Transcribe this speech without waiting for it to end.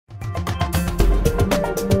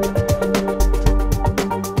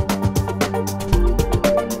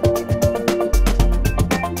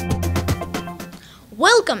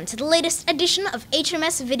to the latest edition of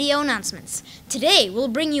HMS Video Announcements. Today, we'll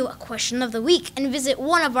bring you a question of the week and visit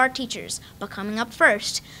one of our teachers. But coming up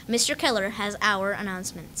first, Mr. Keller has our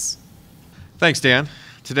announcements. Thanks, Dan.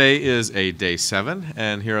 Today is a day 7,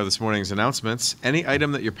 and here are this morning's announcements. Any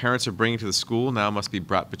item that your parents are bringing to the school now must be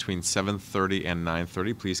brought between 7:30 and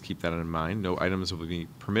 9:30. Please keep that in mind. No items will be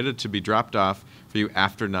permitted to be dropped off for you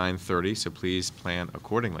after 9:30, so please plan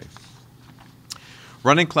accordingly.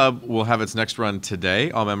 Running Club will have its next run today.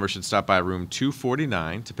 All members should stop by room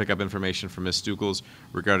 249 to pick up information from Ms. Stuckles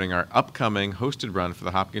regarding our upcoming hosted run for the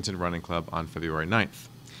Hopkinton Running Club on February 9th.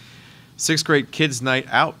 6th grade Kids Night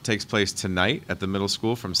Out takes place tonight at the middle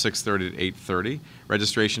school from 6:30 to 8:30.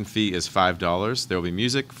 Registration fee is $5. There will be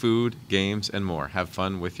music, food, games, and more. Have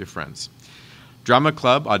fun with your friends. Drama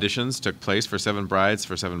Club auditions took place for 7 Brides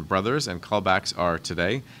for 7 Brothers, and callbacks are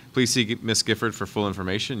today. Please see Ms. Gifford for full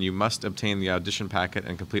information. You must obtain the audition packet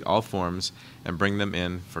and complete all forms and bring them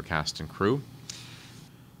in for cast and crew.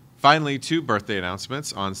 Finally, 2 birthday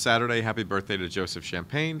announcements. On Saturday, happy birthday to Joseph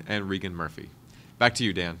Champagne and Regan Murphy. Back to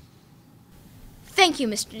you, Dan. Thank you,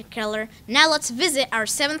 Mr. Keller. Now let's visit our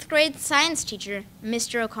 7th grade science teacher,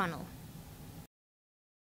 Mr. O'Connell.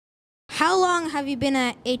 How long have you been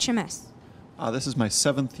at HMS? This is my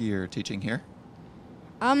 7th year teaching here.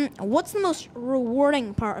 What's the most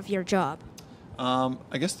rewarding part of your job? I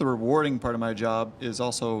guess the rewarding part of my job is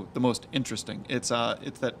also the most interesting. It's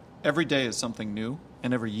that every day is something new,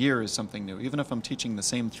 and every year is something new. Even if I'm teaching the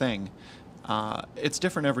same thing, it's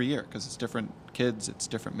different every year because it's different kids, it's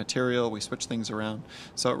different material, we switch things around.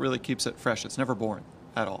 So it really keeps it fresh. It's never boring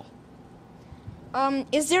at all.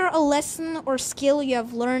 Is there a lesson or skill you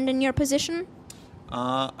have learned in your position?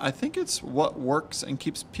 I think it's what works and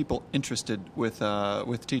keeps people interested with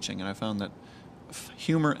teaching, and I found that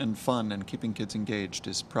humor and fun and keeping kids engaged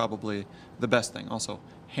is probably the best thing. Also,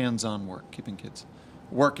 hands-on work, keeping kids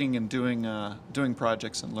working and doing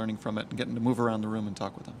projects and learning from it and getting to move around the room and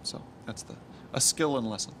talk with them. So that's a skill and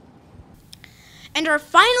lesson. And our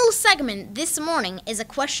final segment this morning is a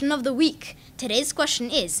question of the week. Today's question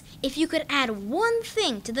is, if you could add one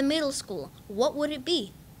thing to the middle school, what would it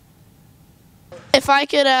be? If I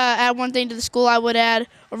could add one thing to the school, I would add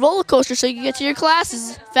a roller coaster so you can get to your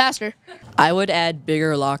classes faster. I would add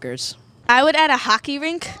bigger lockers. I would add a hockey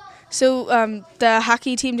rink so the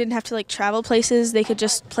hockey team didn't have to travel places. They could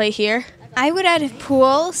just play here. I would add a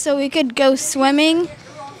pool so we could go swimming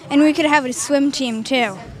and we could have a swim team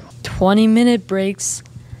too. 20-minute breaks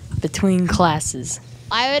between classes.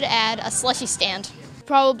 I would add a slushy stand.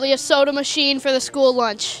 Probably a soda machine for the school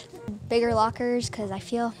lunch. Bigger lockers because I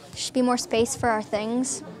feel there should be more space for our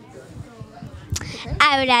things.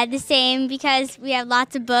 I would add the same because we have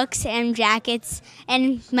lots of books and jackets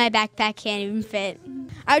and my backpack can't even fit.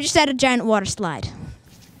 I would just add a giant water slide.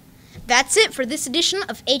 That's it for this edition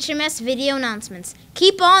of HMS Video Announcements.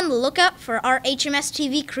 Keep on the lookout for our HMS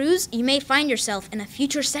TV cruise. You may find yourself in a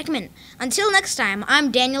future segment. Until next time,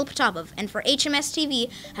 I'm Daniel Potapov, and for HMS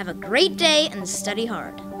TV, have a great day and study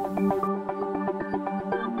hard.